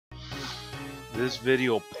This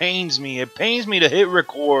video pains me. It pains me to hit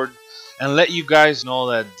record and let you guys know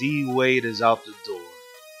that D Wade is out the door.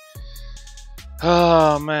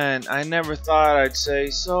 Oh man, I never thought I'd say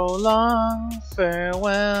so long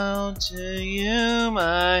farewell to you,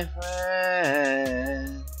 my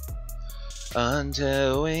friend,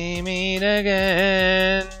 until we meet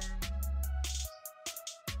again.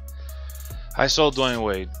 I sold Dwayne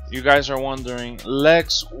Wade. You guys are wondering,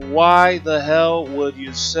 Lex, why the hell would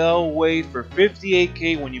you sell Wade for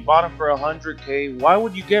 58K when you bought him for 100K? Why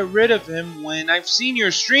would you get rid of him when I've seen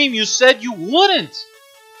your stream? You said you wouldn't.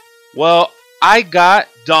 Well, I got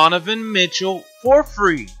Donovan Mitchell for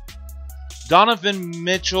free. Donovan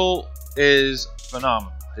Mitchell is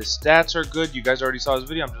phenomenal. His stats are good. You guys already saw his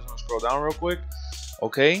video. I'm just going to scroll down real quick.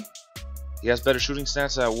 Okay. He has better shooting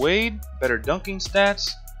stats than Wade, better dunking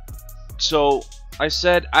stats. So I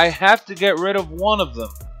said I have to get rid of one of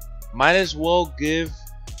them. Might as well give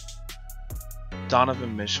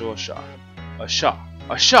Donovan Mitchell a shot. A shot.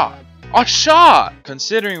 A shot. A shot!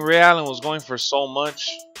 Considering Ray Allen was going for so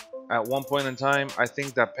much at one point in time, I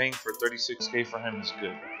think that paying for 36K for him is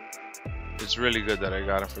good. It's really good that I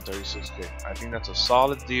got him for 36K. I think that's a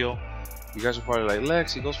solid deal. You guys are probably like,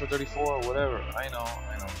 Lex, he goes for 34 or whatever. I know.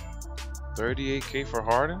 38K for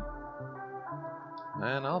Harden?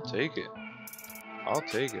 Man, I'll take it. I'll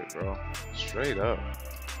take it, bro. Straight up.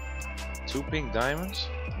 2 pink diamonds?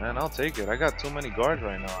 Man, I'll take it. I got too many guards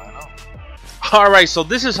right now, I know. Alright, so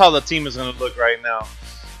this is how the team is going to look right now.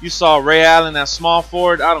 You saw Ray Allen at small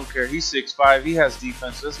forward. I don't care. He's 6'5". He has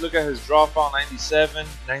defense. Let's look at his draw foul. 97,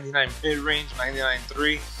 99 mid-range, 99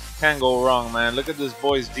 3. Can't go wrong, man. Look at this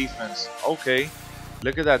boy's defense. Okay.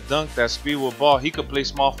 Look at that dunk, that speed with ball. He could play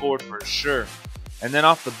small forward for sure. And then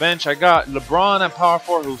off the bench, I got LeBron at power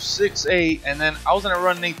forward, who's 6'8". And then I was going to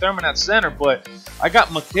run Nate Thurman at center, but I got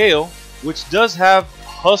Mikal, which does have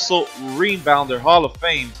hustle rebounder, Hall of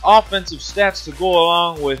Fame. Offensive stats to go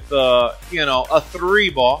along with, you know, a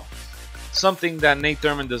 3-ball. Something that Nate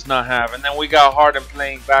Thurman does not have. And then we got Harden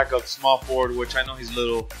playing backup small forward, which I know he's a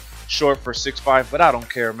little short for 6'5", but I don't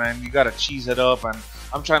care, man. You got to cheese it up, and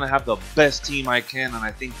I'm trying to have the best team I can, and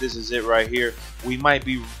I think this is it right here. We might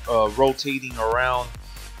be rotating around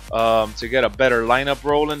to get a better lineup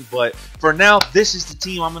rolling, but for now, this is the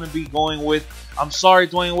team I'm going to be going with. I'm sorry,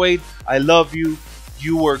 Dwayne Wade. I love you.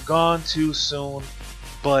 You were gone too soon,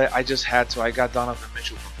 but I just had to. I got Donovan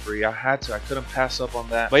Mitchell for free. I had to. I couldn't pass up on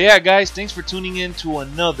that. But yeah, guys, thanks for tuning in to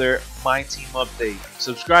another My Team update.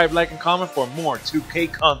 Subscribe, like, and comment for more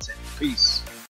 2K content. Peace.